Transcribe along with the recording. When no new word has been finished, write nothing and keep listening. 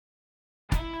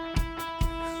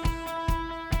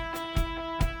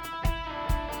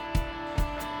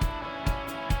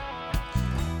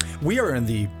We are in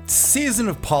the season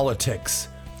of politics.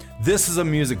 This is a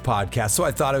music podcast, so I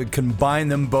thought I would combine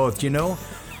them both. You know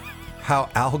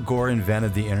how Al Gore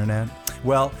invented the internet?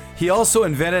 Well, he also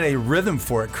invented a rhythm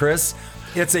for it, Chris.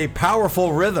 It's a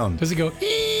powerful rhythm. Does it go?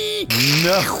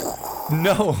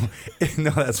 No,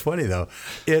 that's funny though.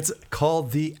 It's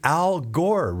called the Al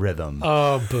Gore rhythm.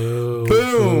 Oh, boo.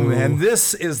 Boom. Boo. And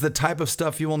this is the type of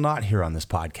stuff you will not hear on this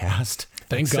podcast.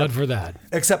 Thank God for that.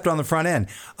 Except on the front end.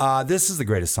 This is the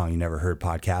Greatest Song You Never Heard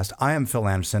podcast. I am Phil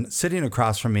Anderson. Sitting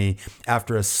across from me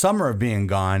after a summer of being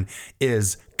gone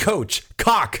is Coach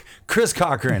Cock, Chris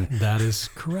Cochran. That is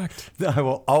correct. I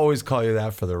will always call you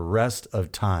that for the rest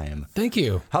of time. Thank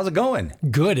you. How's it going?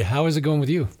 Good. How is it going with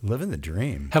you? Living the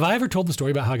dream. Have I ever told the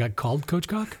story about how I got called Coach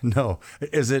Cock? No.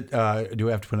 Is it, do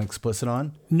we have to put an explicit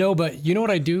on? No, but you know what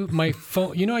I do? My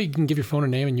phone, you know how you can give your phone a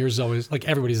name and yours is always, like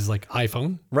everybody's is like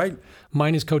iPhone? Right.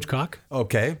 Mine is Coach Cock.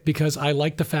 Okay. Because I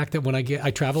like the fact that when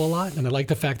I travel a lot, and I like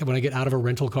the fact that when I get out of a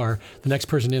rental car, the next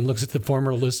person in looks at the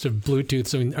former list of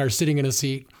Bluetooths are sitting in a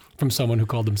seat from someone who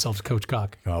called themselves Coach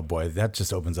Cock. Oh boy, that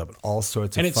just opens up all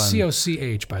sorts of fun. And it's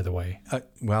COCH, by the way.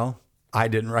 Well, I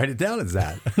didn't write it down as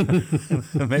that.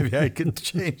 Maybe I could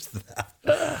change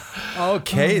that.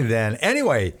 Okay, then.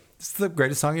 Anyway, it's the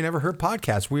Greatest Song You Never Heard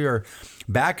podcast. We are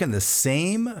back in the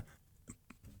same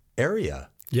area.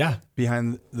 Yeah.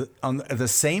 Behind on the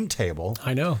same table.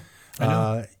 I know.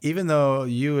 Even though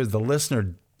you as the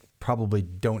listener probably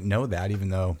don't know that, even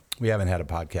though we haven't had a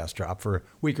podcast drop for a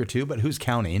week or two, but who's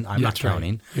counting? I'm not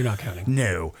counting. Right. You're not counting.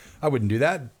 No, I wouldn't do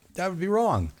that. That would be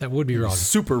wrong. That would be wrong.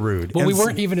 Super rude. Well, we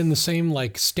weren't even in the same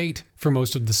state for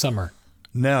most of the summer.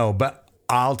 No, but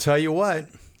I'll tell you what,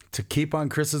 to keep on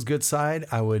Chris's good side,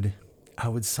 I would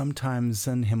sometimes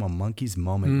send him a Monkey's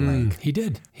Moment link. He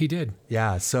did.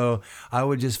 Yeah, so I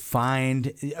would just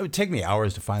it would take me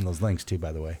hours to find those links too,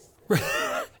 by the way.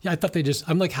 Yeah, I thought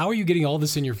I'm like, how are you getting all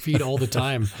this in your feed all the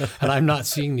time? And I'm not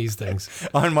seeing these things.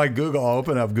 On my Google, I'll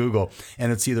open up Google,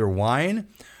 and it's either wine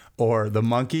or the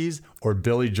Monkees or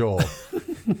Billy Joel.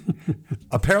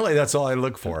 Apparently, that's all I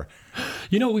look for.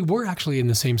 You know, we were actually in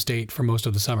the same state for most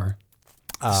of the summer.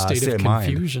 State of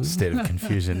confusion. State of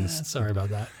confusion. Sorry about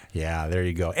that. Yeah, there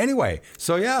you go. Anyway,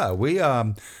 so yeah, we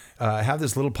have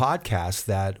this little podcast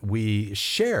that we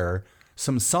share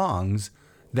some songs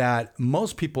that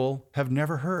most people have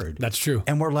never heard. That's true.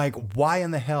 And we're like, why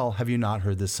in the hell have you not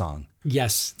heard this song?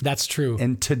 Yes, that's true.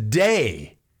 And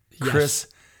today, Chris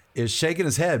is shaking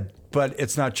his head, but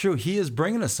it's not true. He is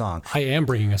bringing a song. I am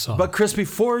bringing a song. But Chris,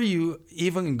 before you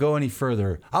even go any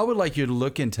further, I would like you to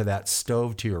look into that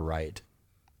stove to your right.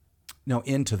 No,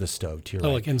 into the stove to your right.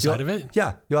 Oh, like inside of it?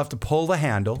 Yeah. You'll have to pull the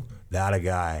handle. That a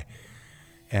guy.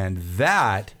 And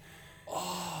that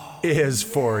is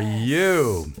for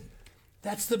you.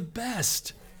 That's the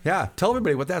best. Yeah. Tell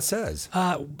everybody what that says.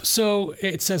 So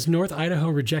it says North Idaho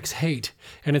rejects hate,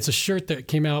 and it's a shirt that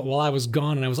came out while I was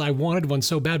gone, and I wanted one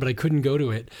so bad, but I couldn't go to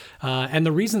it. And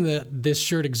the reason that this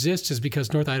shirt exists is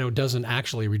because North Idaho doesn't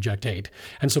actually reject hate,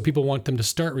 and so people want them to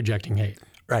start rejecting hate.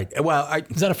 Right. Well,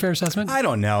 is that a fair assessment? I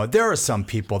don't know. There are some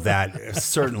people that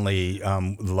certainly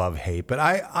love hate, but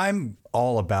I'm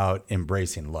all about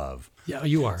embracing love. Yeah,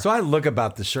 you are. So I look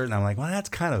about the shirt and I'm like, well, that's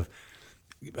kind of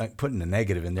putting a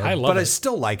negative in there. I love it. I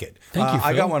still like it. Thank you, Phil.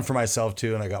 I got one for myself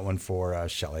too, and I got one for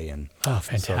Shelly. And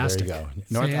fantastic. So there you go.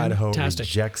 North Idaho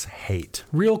rejects hate.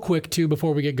 Real quick too,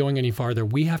 before we get going any farther,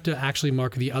 we have to actually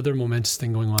mark the other momentous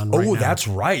thing going on right now. Oh, that's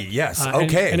right. Yes.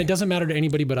 Okay. And it doesn't matter to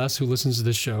anybody but us who listens to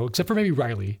this show, except for maybe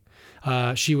Riley.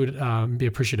 She would be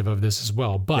appreciative of this as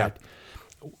well. But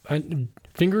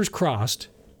fingers crossed,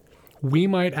 we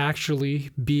might actually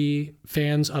be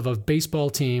fans of a baseball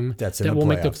team that will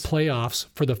make the playoffs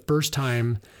for the first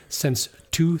time since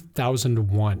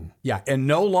 2001. Yeah, and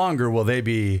no longer will they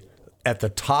be at the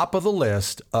top of the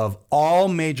list of all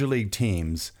major league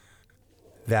teams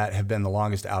that have been the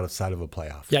longest outside of a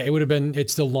playoff. Yeah,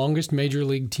 it's the longest major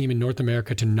league team in North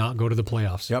America to not go to the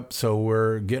playoffs. Yep, so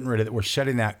we're getting rid of it. We're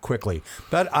shedding that quickly.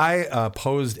 But I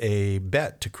posed a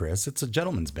bet to Chris. It's a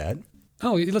gentleman's bet.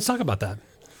 Oh, let's talk about that.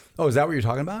 Oh, is that what you're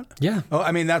talking about? Yeah. Oh,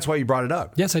 I mean, that's why you brought it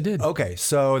up. Yes, I did. Okay,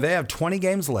 so they have 20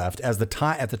 games left at the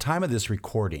time of this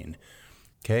recording.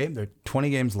 Okay, there are 20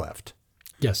 games left.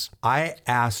 Yes. I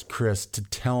asked Chris to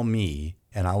tell me,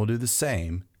 and I will do the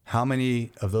same, how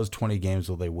many of those 20 games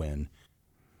will they win?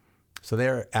 So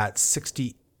they're at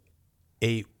 70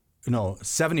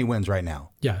 wins right now.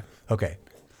 Yeah. Okay.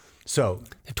 So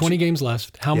 20 games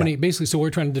left. How many? Basically, so we're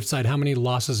trying to decide how many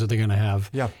losses are they going to have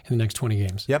in the next 20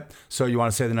 games. Yep. So you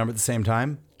want to say the number at the same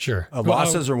time? Sure.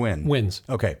 Losses or wins? Wins.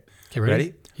 Okay. Okay,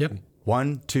 ready? Yep.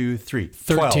 1, 2, 3.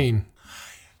 13. 12.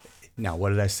 Now, what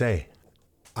did I say?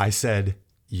 I said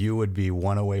you would be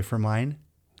one away from mine.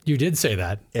 You did say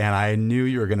that. And I knew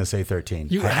you were going to say 13.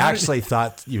 I actually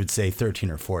thought you would say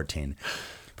 13 or 14.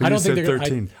 But I don't think they're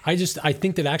 13. I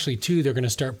think that actually too they're going to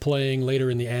start playing later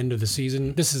in the end of the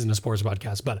season. This isn't a sports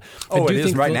podcast, but I do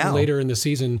think right now. Later in the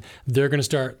season they're going to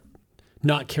start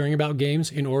not caring about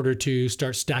games in order to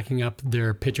start stacking up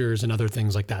their pitchers and other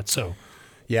things like that. So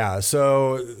yeah,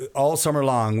 so all summer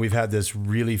long we've had this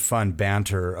really fun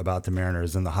banter about the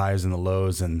Mariners and the highs and the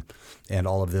lows and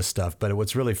all of this stuff. But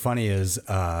what's really funny is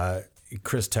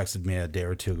Chris texted me a day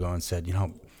or two ago and said, you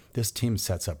know, this team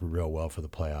sets up real well for the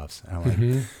playoffs. And I'm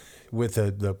like, with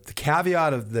the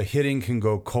caveat of the hitting can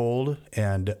go cold,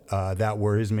 and that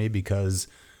worries me because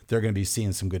they're going to be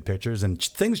seeing some good pitchers, and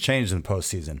things changed in the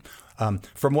postseason.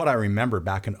 From what I remember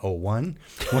back in 2001,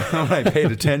 when I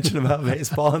paid attention about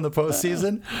baseball in the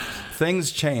postseason,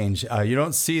 things change. You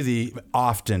don't see the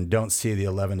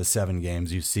 11-7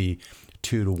 games. You see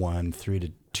 2-1,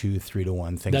 3-2,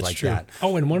 3-1, things that's like true. that.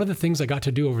 Oh, and one of the things I got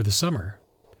to do over the summer.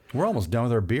 We're almost done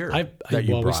with our beer.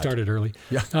 We started early.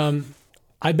 Yeah.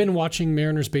 I've been watching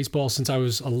Mariners baseball since I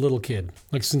was a little kid,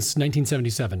 like since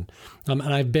 1977. And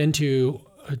I've been to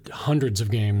hundreds of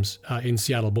games in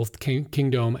Seattle, both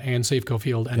Kingdome and Safeco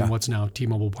Field and what's now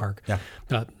T-Mobile Park.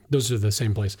 Yeah. Those are the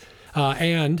same place.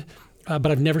 But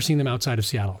I've never seen them outside of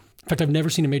Seattle. In fact, I've never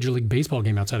seen a Major League Baseball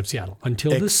game outside of Seattle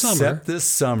until this summer. Except this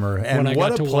summer. And when I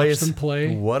got to watch them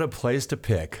play. What a place to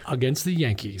pick. Against the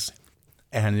Yankees.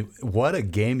 And what a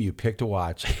game you picked to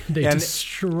watch. They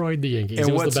destroyed the Yankees.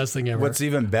 It was the best thing ever. What's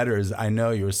even better is I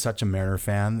know you were such a Mariner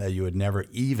fan that you would never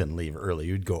even leave early.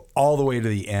 You'd go all the way to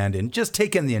the end and just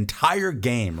take in the entire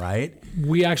game, right?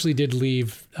 We actually did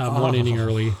leave one inning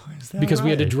early because we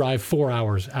had to drive 4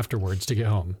 hours afterwards to get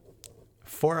home.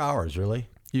 4 hours, really?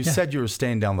 You said you were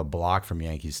staying down the block from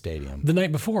Yankee Stadium. The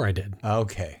night before I did.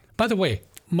 Okay. By the way,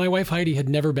 my wife Heidi had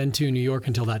never been to New York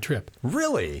until that trip.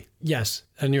 Really? Yes,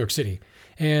 New York City.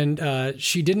 And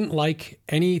she didn't like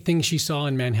anything she saw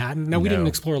in Manhattan. Now, we didn't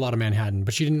explore a lot of Manhattan,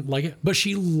 but she didn't like it. But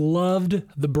she loved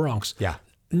the Bronx. Yeah.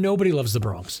 Nobody loves the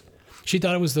Bronx. She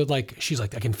thought it was she's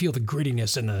like, I can feel the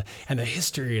grittiness and the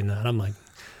history and that. And I'm like,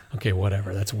 okay,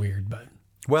 whatever. That's weird, but.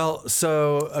 Well,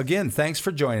 so again, thanks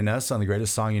for joining us on the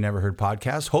Greatest Song You Never Heard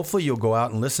podcast. Hopefully you'll go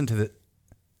out and listen to the...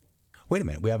 Wait a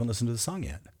minute. We haven't listened to the song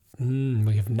yet.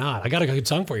 We have not. I got a good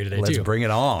song for you today, Let's too. bring it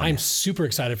on. I'm super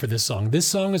excited for this song. This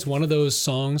song is one of those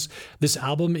songs. This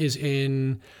album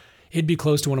it'd be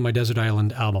close to one of my Desert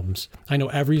Island albums. I know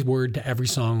every word to every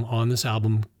song on this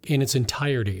album in its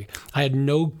entirety. I had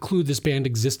no clue this band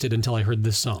existed until I heard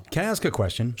this song. Can I ask a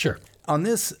question? Sure. On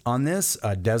this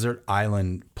Desert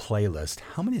Island playlist,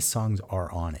 how many songs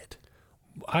are on it?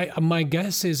 My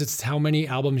guess is it's how many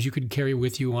albums you could carry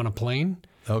with you on a plane.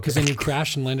 Okay. Because then you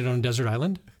crashed and landed on a desert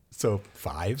island. So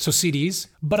 5. So CDs,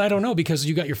 but I don't know because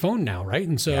you got your phone now, right?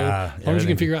 And so as long as you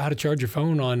can figure out how to charge your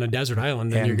phone on a desert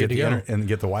island, then you're good to go. And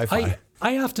get the Wi-Fi.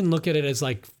 I often look at it as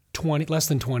like 20, less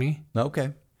than 20.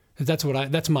 Okay. That's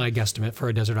my guesstimate for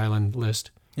a desert island list.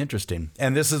 Interesting.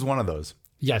 And this is one of those.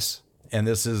 Yes. And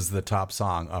this is the top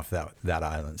song off that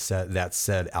island, that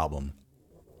said album.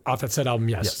 Off that said album,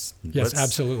 yes. Yes,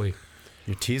 absolutely.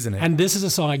 You're teasing it. And this is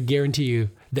a song I guarantee you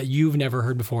that you've never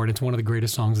heard before, and it's one of the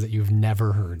greatest songs that you've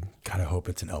never heard. Gotta hope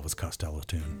it's an Elvis Costello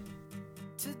tune.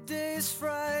 Today's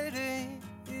Friday,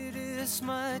 it is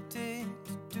my day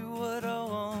to do what I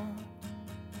want.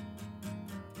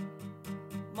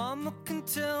 Mama can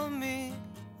tell me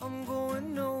I'm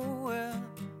going nowhere,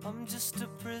 I'm just a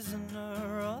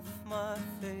prisoner of my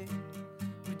fate.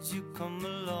 Would you come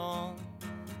along,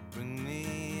 bring me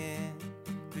in?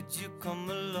 Could you come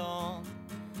along,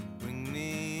 bring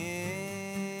me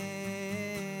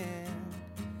in,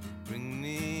 bring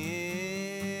me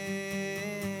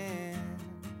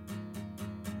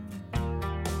in.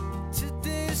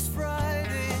 Today's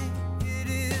Friday, it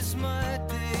is my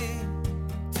day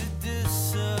to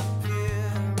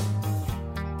disappear,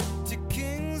 to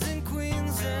kings and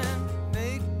queens and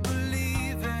make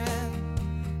believing,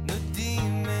 no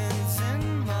demons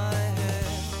in my head.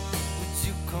 Would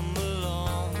you come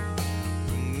along?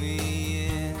 Bring me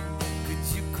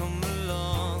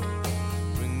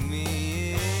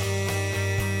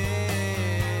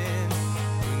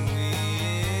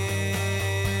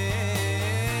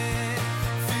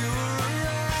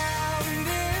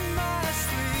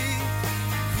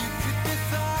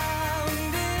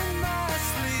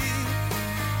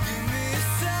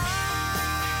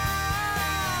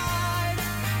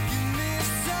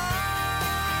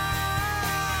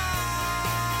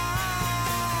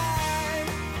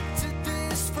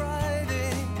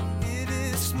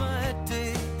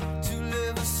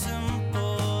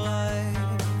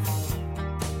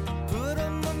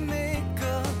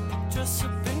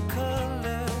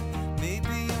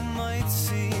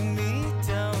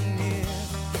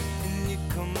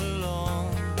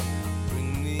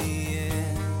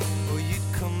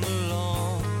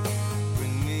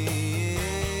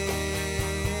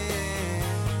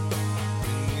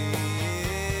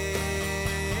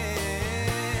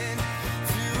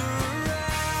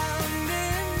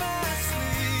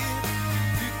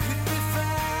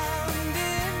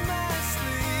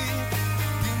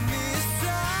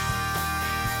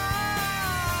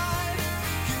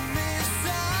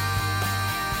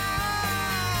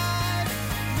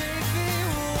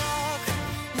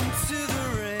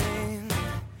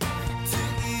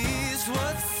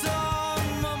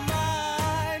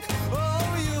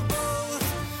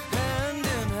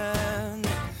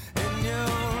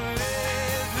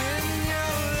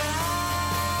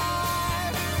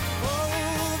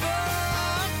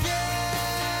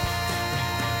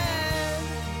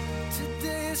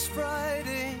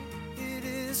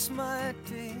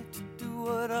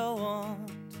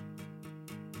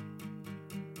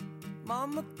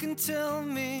Mama can tell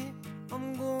me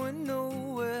I'm going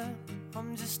nowhere.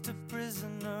 I'm just a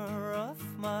prisoner of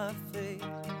my fate.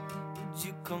 Would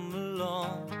you come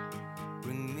along,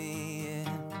 bring me in?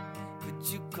 Could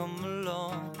you come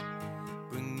along,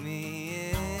 bring me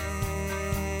in?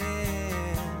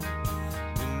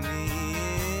 Bring me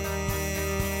in.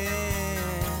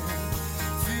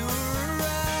 If you were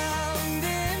around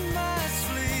in my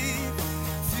sleep,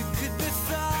 if you could be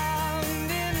found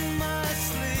in my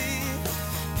sleep,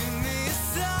 give me a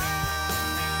sign,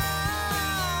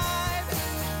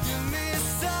 give me a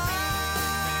sign.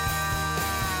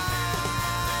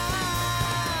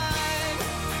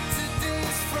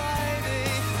 Today's Friday,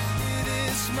 it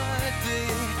is my day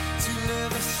to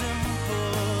live a simple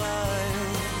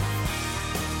life.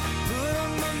 Put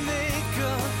on my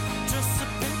makeup, dress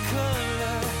up in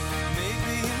color.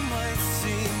 Maybe you might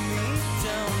see me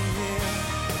down here.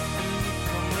 And you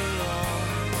come along,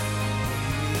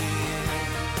 bring me in.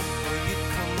 Or you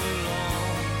come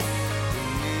along,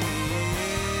 bring me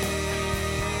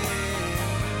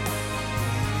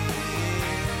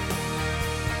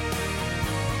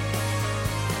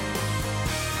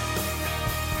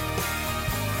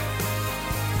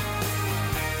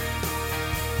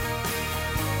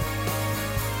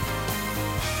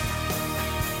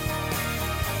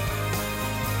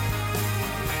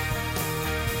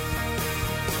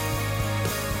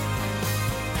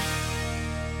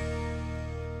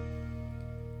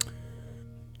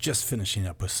Just finishing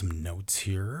up with some notes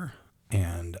here,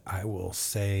 and I will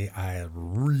say I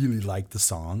really like the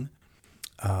song.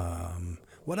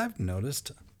 What I've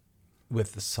noticed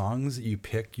with the songs that you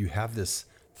pick, you have this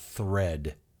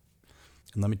thread.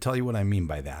 And let me tell you what I mean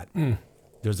by that.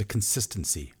 There's a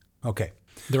consistency. Okay.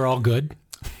 They're all good.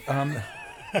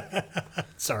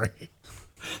 Sorry.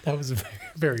 That was very,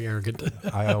 very arrogant.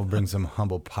 I'll bring some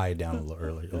humble pie down a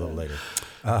little later.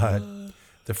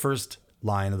 The first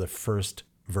line of the first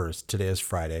verse, today is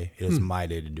Friday, it is my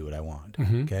day to do what I want.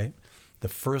 Okay? The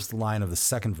first line of the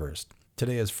second verse,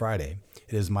 today is Friday,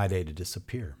 it is my day to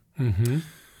disappear.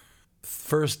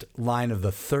 First line of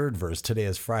the third verse, today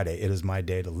is Friday, it is my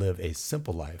day to live a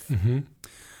simple life.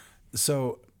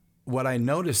 So what I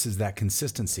notice is that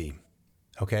consistency.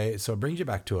 Okay? So it brings you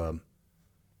back to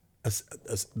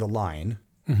the line,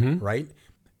 right?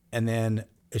 And then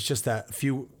it's just the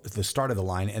start of the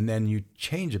line, and then you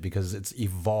change it because it's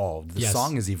evolved. The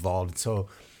song is evolved, so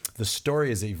the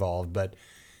story is evolved, but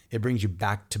it brings you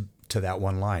back to that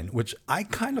one line, which I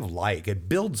kind of like. It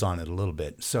builds on it a little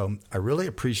bit. So I really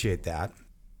appreciate that.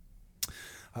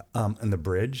 And the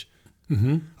bridge,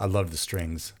 I love the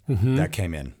strings that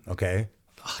came in, okay?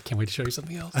 Oh, I can't wait to show you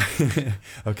something else.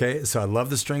 Okay, so I love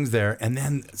the strings there. And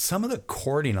then some of the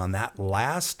chording on that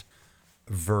last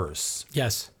verse.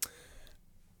 Yes.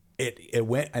 It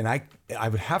went, and I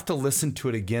would have to listen to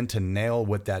it again to nail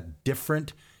what that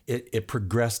different, it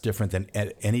progressed different than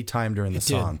at any time during the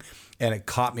song. And it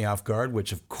caught me off guard,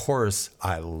 which of course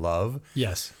I love.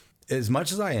 Yes. As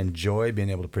much as I enjoy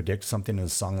being able to predict something in a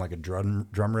song like a drum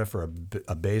riff or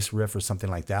a bass riff or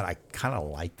something like that, I kind of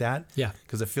like that. Yeah.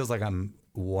 Because it feels like I'm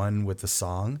one with the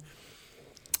song.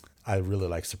 I really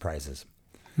like surprises.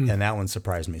 And that one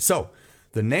surprised me. So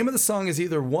the name of the song is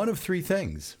either one of three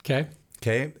things. Okay.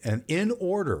 Okay. And in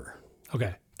order.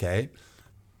 Okay. Okay.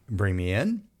 Bring me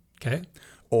in. Okay.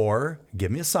 Or give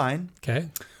me a sign. Okay.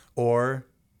 Or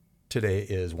today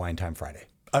is Wine Time Friday.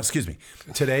 Excuse me.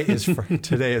 Today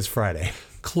is Friday.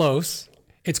 Close.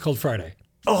 It's called Friday.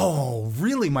 Oh,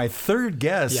 really? My third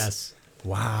guess. Yes.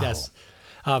 Wow. Yes.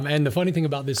 And the funny thing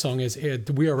about this song is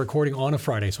we are recording on a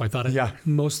Friday, so I thought it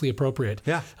mostly appropriate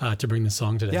to bring this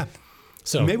song today. Yeah.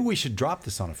 So maybe we should drop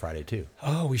this on a Friday too.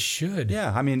 Oh, we should.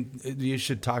 Yeah. I mean, you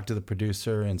should talk to the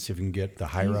producer and see if we can get the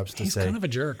higher ups to say. He's kind of a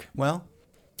jerk. Well,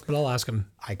 but I'll ask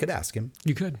him. I could ask him.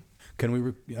 You could. Can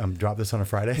we drop this on a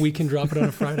Friday? We can drop it on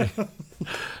a Friday.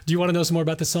 Do you want to know some more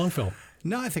about this song, Phil?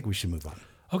 No, I think we should move on.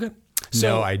 Okay.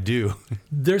 So no, I do.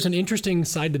 There's an interesting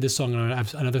side to this song, and I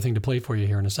have another thing to play for you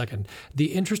here in a second.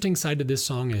 The interesting side to this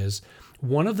song is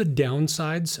one of the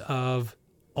downsides of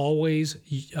always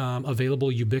available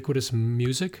ubiquitous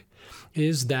music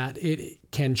is that it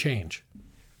can change.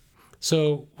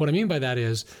 So what I mean by that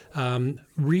is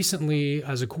recently,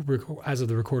 as of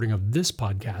the recording of this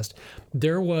podcast,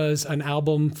 there was a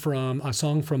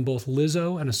song from both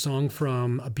Lizzo and a song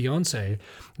from Beyonce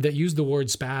that used the word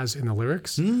spaz in the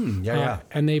lyrics.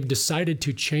 And they've decided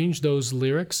to change those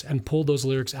lyrics and pull those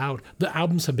lyrics out. The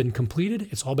albums have been completed.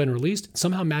 It's all been released.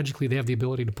 Somehow magically they have the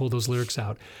ability to pull those lyrics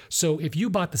out. So if you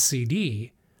bought the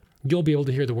CD, you'll be able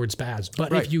to hear the word spaz.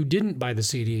 But if you didn't buy the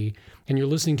CD and you're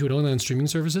listening to it only on streaming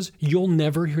services, you'll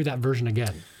never hear that version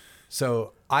again.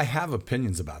 So I have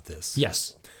opinions about this.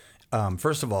 Yes.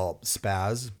 First of all,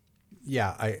 spaz.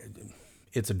 Yeah,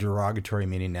 it's a derogatory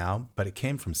meaning now, but it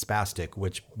came from spastic,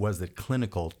 which was the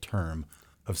clinical term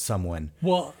of someone.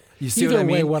 Well, You see either what I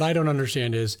way, mean? what I don't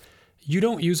understand is you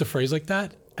don't use a phrase like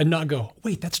that and not go,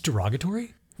 wait, that's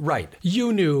derogatory? Right.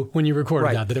 You knew when you recorded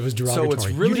Right. that it was So it's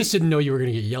derogatory. really- You just didn't know you were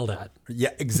going to get yelled at.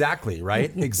 Yeah, exactly.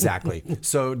 Right. Exactly.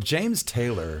 So James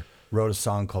Taylor wrote a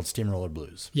song called Steamroller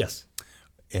Blues. Yes.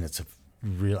 And it's a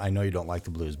real, I know you don't like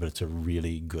the blues, but it's a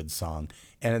really good song.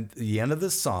 And at the end of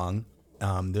this song,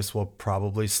 this will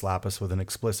probably slap us with an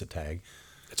explicit tag,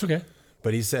 It's okay.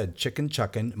 but he said, chicken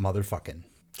chuckin' motherfucking.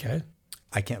 Okay.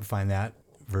 I can't find that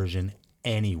version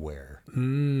anywhere.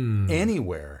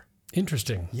 Anywhere.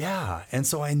 Interesting. Yeah. And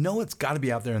so I know it's got to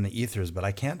be out there in the ethers, but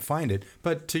I can't find it.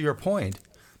 But to your point,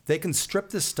 they can strip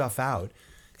this stuff out,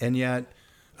 and yet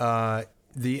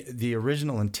the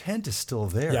original intent is still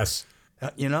there. Yes.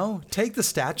 You know, take the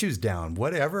statues down,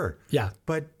 whatever. Yeah.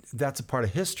 But that's a part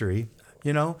of history,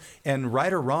 you know, and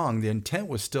right or wrong, the intent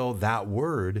was still that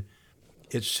word.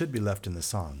 It should be left in the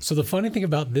song. So the funny thing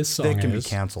about this song They can is be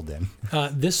canceled then.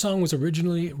 this song was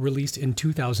originally released in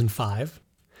 2005,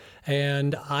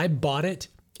 and I bought it.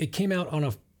 It came out on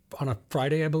a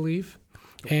Friday, I believe.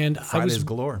 And Fridays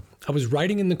galore. I was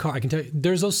riding in the car. I can tell you,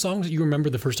 there's those songs that you remember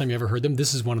the first time you ever heard them.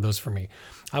 This is one of those for me.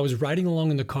 I was riding along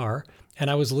in the car, and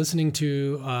I was listening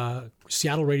to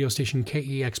Seattle radio station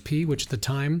KEXP, which at the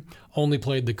time only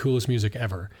played the coolest music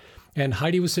ever. And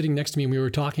Heidi was sitting next to me, and we were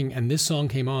talking, and this song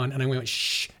came on, and I went,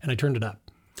 shh, and I turned it up.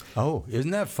 Oh,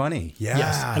 isn't that funny? Yeah.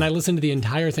 Yes. And I listened to the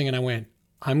entire thing, and I went,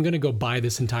 I'm going to go buy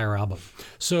this entire album.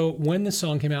 So when this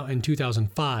song came out in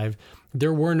 2005,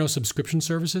 there were no subscription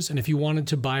services. And if you wanted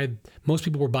to buy, most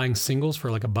people were buying singles for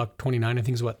like $1.29, I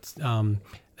think is what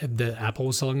the Apple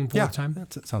was selling them for at the time.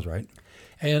 That sounds right.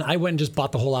 And I went and just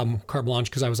bought the whole album, carte blanche,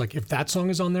 because I was like, if that song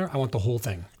is on there, I want the whole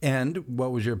thing. And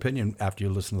what was your opinion after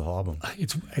you listened to the whole album?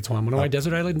 It's one of my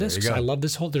Desert Island discs. go. I love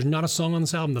this whole. There's not a song on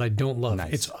this album that I don't love.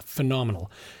 Nice. It's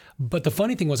phenomenal. But the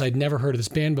funny thing was, I'd never heard of this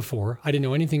band before. I didn't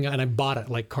know anything, and I bought it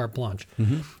like carte blanche.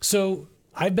 So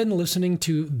I've been listening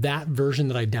to that version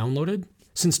that I downloaded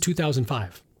since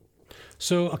 2005.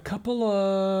 So a couple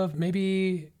of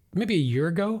maybe a year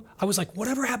ago, I was like,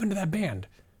 whatever happened to that band?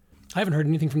 I haven't heard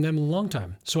anything from them in a long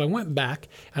time. So I went back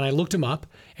and I looked them up,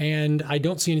 and I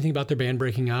don't see anything about their band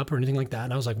breaking up or anything like that.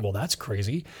 And I was like, well, that's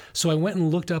crazy. So I went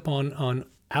and looked up on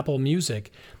Apple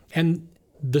Music, and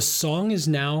the song is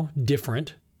now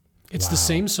different. It's the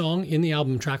same song in the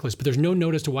album track list, but there's no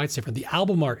note as to why it's different. The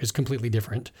album art is completely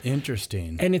different,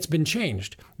 Interesting. and it's been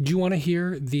changed. Do you want to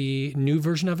hear the new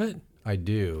version of it? I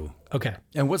do. Okay.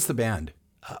 And what's the band?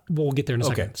 Well, we'll get there in a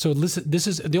Okay. second. So listen, this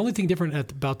is the only thing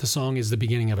different about the song is the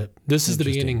beginning of it. This is the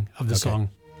beginning of the song.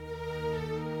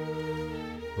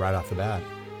 Right off the bat.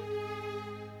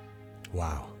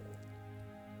 Wow.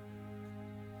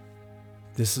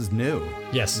 This is new.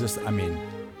 Yes. This, I mean,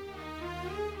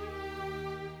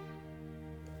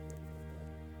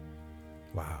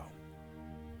 wow.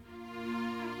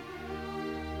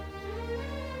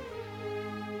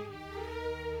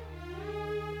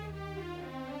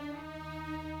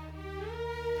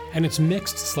 And it's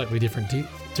mixed slightly differently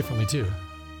too.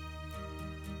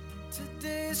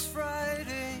 Today's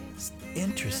Friday.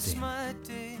 Interesting. My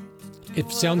day. It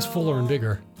sounds fuller and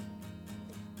bigger.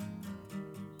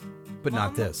 But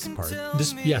not this part.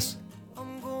 This, yes.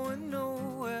 I'm going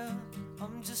nowhere.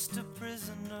 I'm just a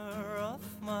prisoner of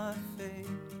my fate.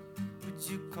 Would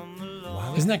you come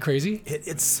along? Isn't that crazy?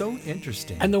 It's so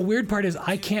interesting. And the weird part is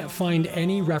I can't find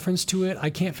any reference to it. I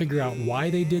can't figure out why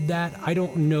they did that. I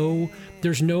don't know.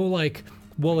 There's no like,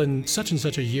 well, in such and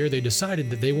such a year, they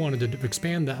decided that they wanted to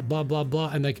expand that, blah, blah,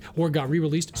 blah, and like, or it got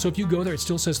re-released. So if you go there, it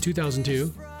still says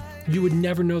 2002. You would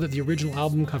never know that the original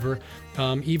album cover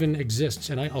even exists.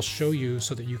 And I'll show you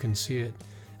so that you can see it,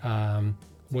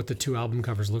 what the two album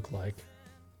covers look like.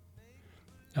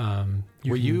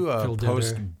 Will you feel post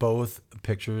together. both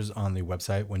pictures on the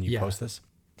website when you Yeah. post this?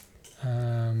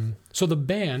 So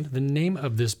the name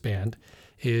of this band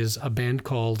is a band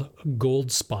called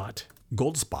Gold Spot.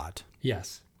 Gold Spot.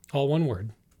 Yes, all one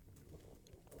word.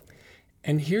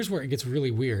 And here's where it gets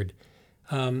really weird.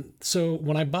 So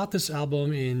when I bought this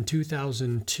album in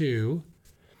 2002,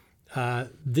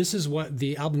 this is what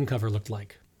the album cover looked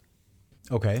like.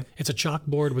 Okay. It's a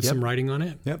chalkboard with Yep. some writing on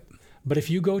it. Yep. But if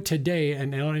you go today,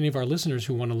 and any of our listeners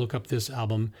who want to look up this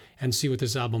album and see what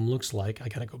this album looks like, I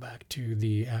got to go back to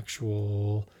the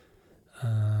actual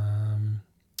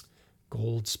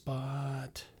Gold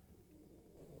Spot.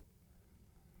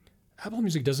 Apple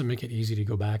Music doesn't make it easy to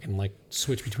go back and like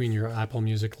switch between your Apple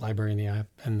Music library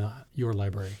and your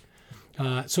library.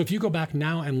 So if you go back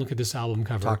now and look at this album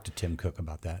cover, Talk to Tim Cook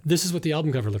about that. this is what the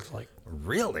album cover looks like.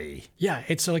 Really? Yeah,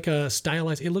 it's like a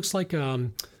stylized. It looks like It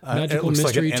Magical looks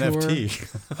like an Mystery Tour.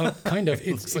 NFT. Kind of.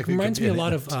 It looks like it reminds could me be a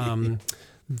an lot of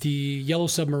the Yellow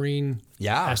Submarine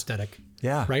Yeah. aesthetic.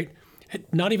 Yeah. Right?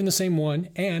 Not even the same one.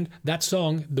 And that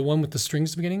song, the one with the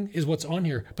strings at the beginning, is what's on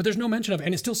here. But there's no mention of it.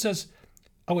 And it still says,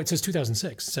 it says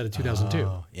 2006 instead of 2002.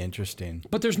 Oh, interesting.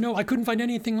 But I couldn't find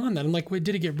anything on that. I'm like, wait,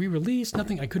 did it get re-released?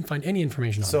 Nothing. I couldn't find any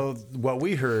information on it. So what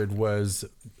we heard was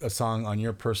a song on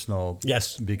your personal.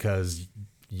 Yes. Because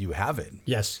you have it.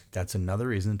 Yes. That's another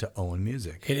reason to own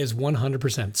music. It is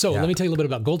 100%. So Yeah. let me tell you a little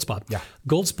bit about Goldspot. Yeah.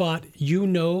 Goldspot,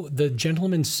 the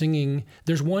gentleman singing.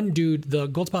 There's one dude. The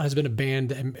Goldspot has been a band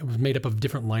that was made up of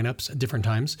different lineups at different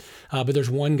times. But there's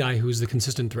one guy who's the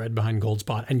consistent thread behind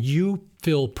Goldspot. And you,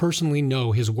 Phil, personally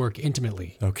know his work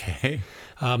intimately. Okay.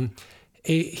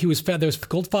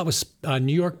 Goldspot was a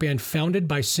New York band founded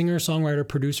by singer, songwriter,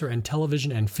 producer, and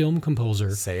television and film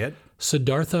composer Say it.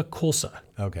 Siddhartha Kholsa.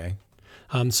 Okay.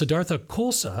 Siddhartha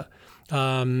Kholsa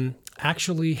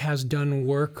actually has done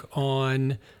work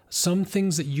on some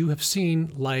things that you have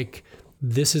seen, like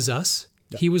This Is Us.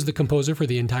 He was the composer for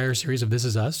the entire series of This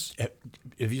Is Us.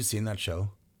 Have you seen that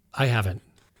show? I haven't.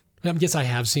 Yes, I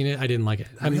have seen it. I didn't like it.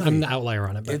 I'm the outlier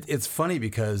on it. But It's funny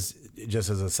because, just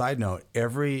as a side note,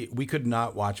 we could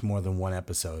not watch more than one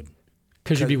episode.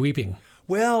 because you'd be weeping.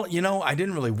 Well, I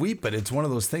didn't really weep, but it's one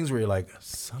of those things where you're like,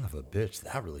 son of a bitch,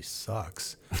 that really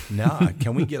sucks. Nah,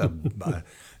 can we get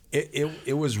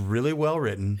it was really well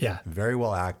written, Yeah. very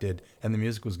well acted, and the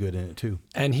music was good in it too.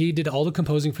 And he did all the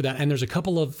composing for that. And there's a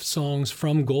couple of songs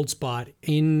from Goldspot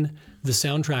in the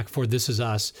soundtrack for This Is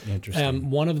Us. Interesting.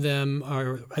 One of them,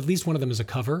 or at least one of them, is a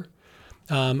cover.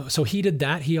 So he did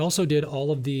that. He also did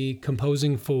all of the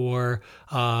composing for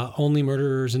Only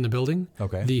Murderers in the Building,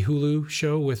 Okay. the Hulu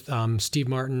show with Steve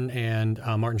Martin and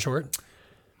Martin Short.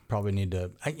 Probably need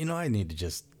to, I need to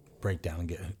just break down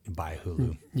and buy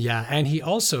Hulu. Yeah, and he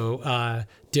also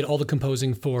did all the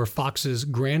composing for Fox's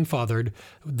Grandfathered.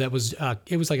 That was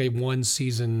it was like a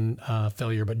one-season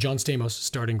failure, but John Stamos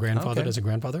starred in Grandfathered Okay. as a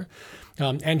grandfather,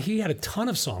 and he had a ton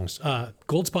of songs.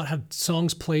 Goldspot had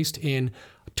songs placed in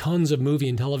tons of movie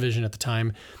and television at the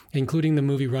time, including the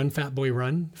movie Run Fat Boy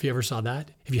Run. If you ever saw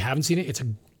that, if you haven't seen it, it's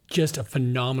just a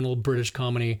phenomenal British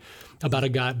comedy about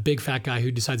a big fat guy who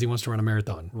decides he wants to run a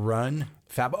marathon. Run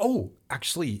Fab. Oh,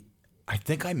 actually, I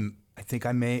think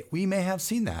we may have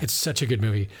seen that. It's such a good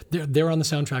movie. They're on the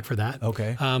soundtrack for that.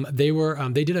 Okay.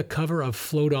 They did a cover of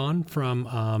 "Float On"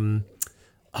 from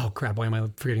oh crap, why am I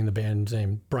forgetting the band's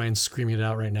name? Brian's screaming it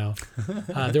out right now.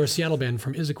 They're a Seattle band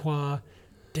from Issaquah.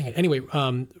 Dang it. Anyway,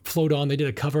 "Float On." They did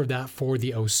a cover of that for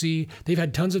the OC. They've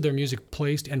had tons of their music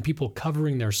placed and people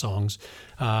covering their songs.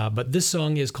 But this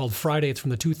song is called "Friday." It's from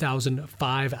the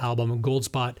 2005 album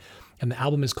Goldspot, and the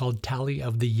album is called "Tally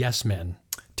of the Yes Men."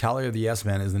 Tally of the Yes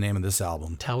Men is the name of this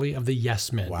album. Tally of the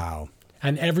Yes Men. Wow.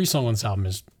 And every song on this album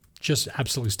is just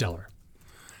absolutely stellar.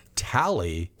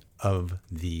 Tally of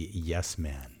the Yes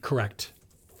Man. Correct.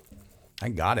 I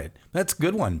got it. That's a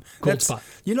good one. Goldspot.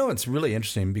 It's really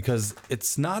interesting because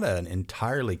it's not an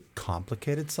entirely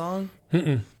complicated song.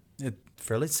 It's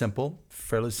fairly simple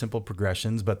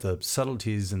progressions, but the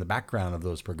subtleties in the background of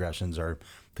those progressions are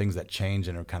things that change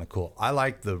and are kind of cool. I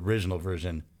like the original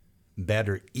version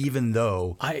better, even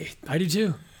though I do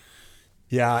too.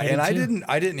 yeah, did I too.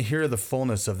 didn't hear the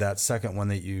fullness of that second one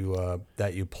that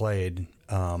you played.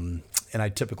 And I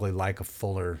typically like a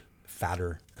fuller,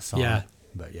 fatter song. Yeah.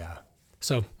 But yeah.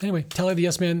 So anyway, Tally of the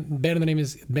Yes Men. Band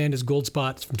is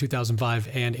Goldspot. It's from 2005,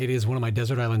 and it is one of my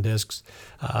Desert Island discs.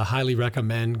 Highly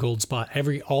recommend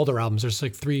Goldspot. All their albums. There's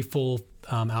like 3 full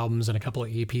albums and a couple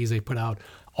of EPs they put out.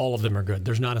 All of them are good.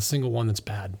 There's not a single one that's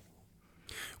bad.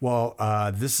 Well,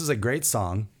 this is a great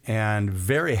song, and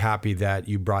very happy that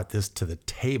you brought this to the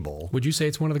table. Would you say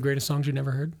it's one of the greatest songs you've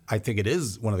never heard? I think it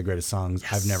is one of the greatest songs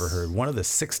I've never heard. One of the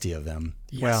 60 of them.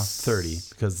 Yes. Well, 30,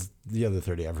 because the other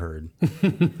 30 I've heard.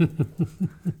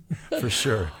 For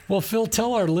sure. Well, Phil,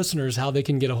 tell our listeners how they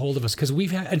can get a hold of us, because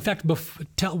we've had, in fact,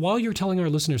 while you're telling our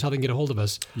listeners how they can get a hold of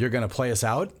us, You're going to play us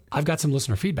out? I've got some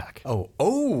listener feedback. Well,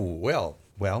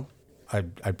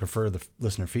 I prefer the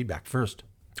listener feedback first.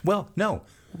 Well, no.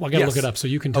 Well, I got to look it up so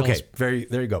you can tell us. Okay,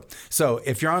 there you go. So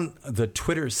if you're on the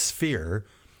Twitter sphere,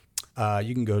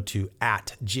 you can go to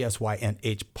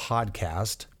 @GSYNH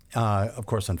podcast. Of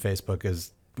course, on Facebook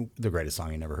is The Greatest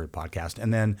Song You Never Heard podcast.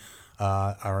 And then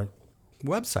our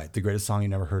website,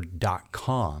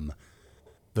 thegreatestsongyouneverheard.com.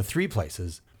 The 3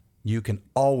 places you can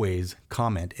always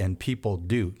comment, and people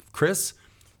do. Chris,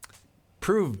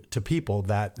 prove to people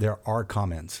that there are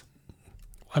comments.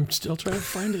 I'm still trying to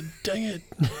find it. Dang it.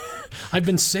 I've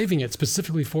been saving it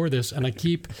specifically for this, and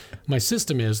my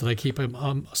system is that I keep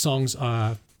songs.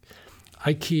 I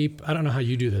don't know how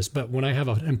you do this, but when I have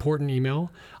an important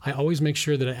email, I always make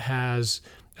sure that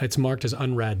it's marked as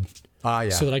unread. Yeah.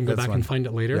 So that I can go back and find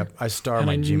it later. Yep, I star and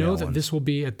my I Gmail know that ones. this will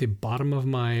be at the bottom of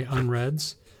my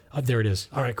unreads. There it is.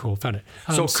 All right, cool. Found it.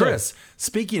 So, Chris,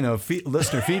 speaking of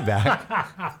listener feedback.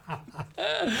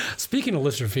 Speaking of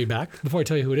listener feedback, before I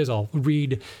tell you who it is, I'll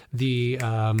read the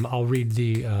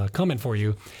comment for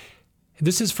you.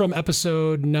 This is from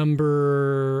episode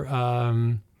number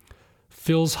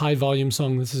Phil's high volume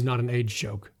song. This is not an age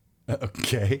joke.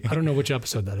 Okay. I don't know which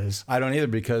episode that is. I don't either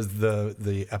because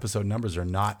the episode numbers are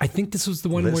not. I think this was the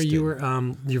one where you were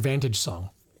your Vantage song.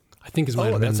 I think is might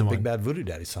have been that's the a one. Big Bad Voodoo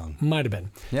Daddy song. Might have been.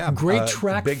 Yeah. Great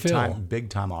track, Phil. Big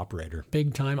time operator.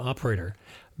 Big time operator.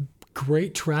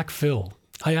 Great track, Phil.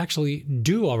 I actually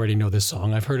do already know this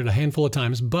song. I've heard it a handful of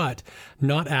times, but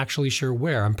not actually sure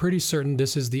where. I'm pretty certain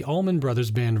this is the Allman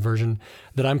Brothers Band version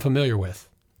that I'm familiar with.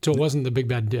 So it wasn't the Big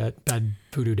Bad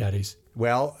Voodoo Daddies.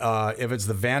 Well, if it's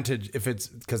the Vantage,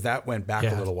 because that went back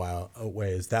a little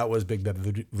ways. That was Big Bad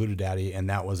Voodoo Daddy, and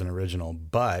that was an original.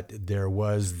 But there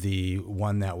was the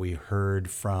one that we heard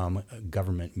from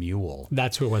Government Mule.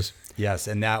 That's who it was. Yes,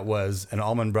 and that was an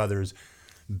Allman Brothers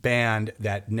band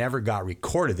that never got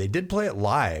recorded. They did play it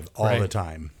live all the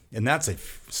time. And that's a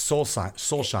soul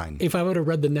shine. If I would have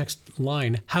read the next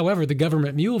line, however, the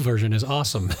Government Mule version is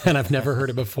awesome, and I've never heard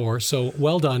it before. So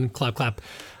well done, clap, clap.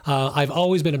 I've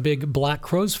always been a big Black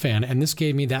Crowes fan, and this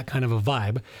gave me that kind of a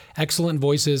vibe. Excellent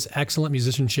voices, excellent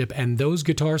musicianship, and those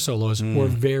guitar solos were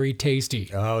very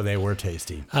tasty. Oh, they were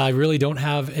tasty. I really don't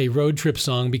have a road trip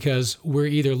song because we're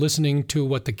either listening to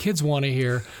what the kids want to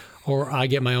hear or I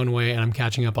get my own way and I'm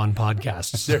catching up on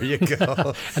podcasts. There you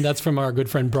go. And that's from our good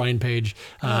friend Brian Page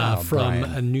from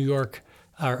Brian. New York,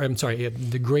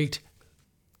 the great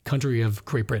country of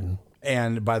Great Britain.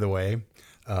 And by the way,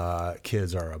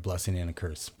 kids are a blessing and a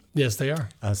curse. Yes, they are.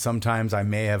 Sometimes I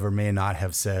may have or may not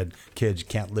have said, kids, you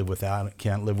can't live with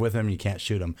them, you can't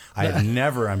shoot them. I have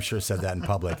never, I'm sure, said that in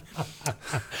public.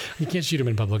 You can't shoot them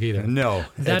in public either. No,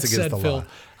 That it's against said, the Phil, law.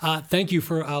 Thank you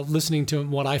for listening to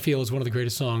what I feel is one of the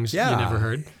greatest songs you never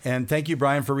heard. And thank you,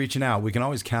 Brian, for reaching out. We can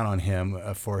always count on him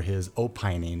for his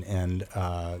opining, and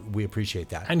we appreciate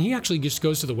that. And he actually just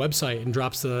goes to the website and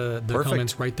drops the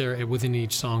comments right there within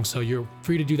each song. So you're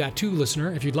free to do that too,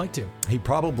 listener, if you'd like to. He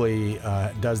probably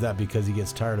does that because he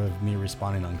gets tired of me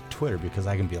responding on Twitter because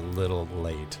I can be a little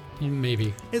late.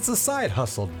 Maybe. It's a side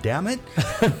hustle, damn it.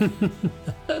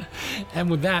 And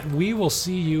with that, we will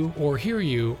see you or hear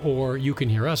you, or you can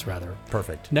hear us rather.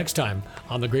 Perfect. Next time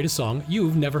on The Greatest Song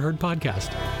You've Never Heard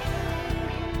podcast.